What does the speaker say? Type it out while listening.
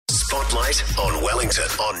Spotlight on Wellington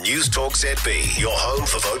on News Talk ZB, your home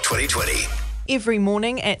for Vote 2020. Every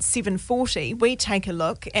morning at 7:40, we take a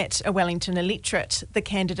look at a Wellington electorate, the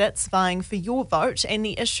candidates vying for your vote and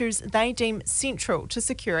the issues they deem central to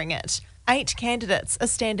securing it. 8 candidates are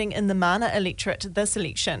standing in the Mana electorate this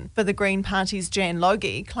election. For the Green Party's Jan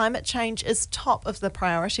Logie, climate change is top of the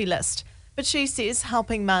priority list. But she says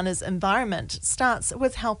helping Mana's environment starts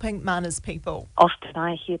with helping Mana's people. Often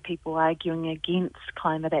I hear people arguing against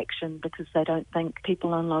climate action because they don't think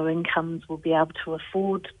people on low incomes will be able to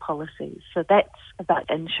afford policies. So that's about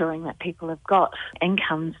ensuring that people have got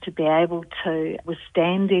incomes to be able to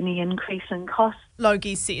withstand any increase in costs.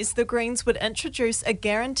 Logie says the Greens would introduce a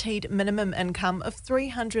guaranteed minimum income of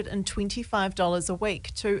 $325 a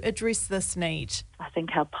week to address this need. I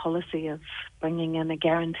think our policy of bringing in a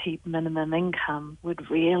guaranteed minimum income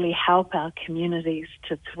would really help our communities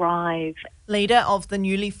to thrive. Leader of the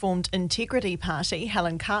newly formed Integrity Party,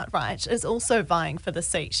 Helen Cartwright, is also vying for the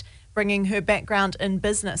seat, bringing her background in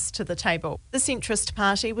business to the table. The centrist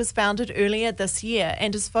party was founded earlier this year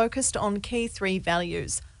and is focused on key 3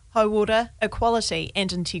 values: high water, equality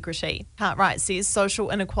and integrity. Cartwright says social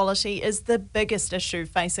inequality is the biggest issue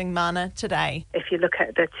facing Mana today. If you look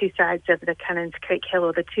at the 2 sides of the Cannons Creek Hill,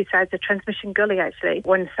 or the 2 sides of Transmission Gully actually,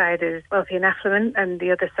 one side is wealthy and affluent and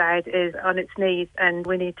the other side is on its knees, and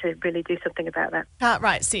we need to really do something about that.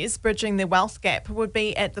 Cartwright says bridging the wealth gap would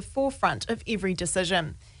be at the forefront of every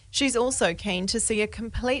decision. She's also keen to see a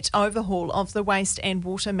complete overhaul of the waste and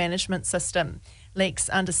water management system. Leaks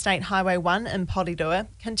under State Highway 1 in Porirua,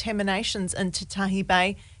 contaminations in Te Tahi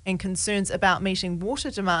Bay and concerns about meeting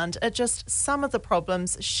water demand are just some of the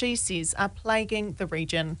problems she says are plaguing the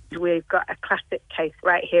region. We've got a classic case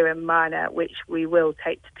right here in Mana which we will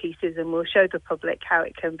take to pieces, and we'll show the public how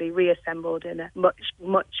it can be reassembled in a much,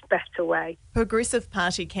 much better way. Progressive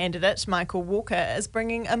Party candidate Michael Walker is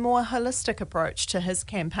bringing a more holistic approach to his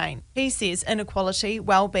campaign. He says inequality,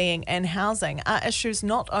 well-being and housing are issues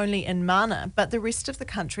not only in Mana but the rest of the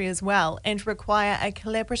country as well, and require a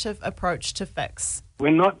collaborative approach to fix. We're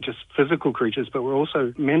not just physical creatures, but we're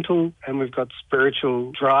also mental, and we've got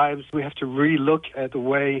spiritual drives. We have to re-look at the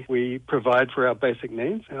way we provide for our basic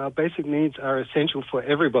needs. And our basic needs are essential for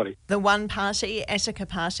everybody. The One Party, Attica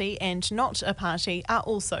Party and Not a Party are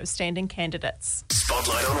also standing candidates.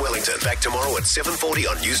 Spotlight on Wellington, back tomorrow at 7:40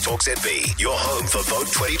 on News Talk ZB, your home for Vote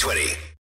 2020.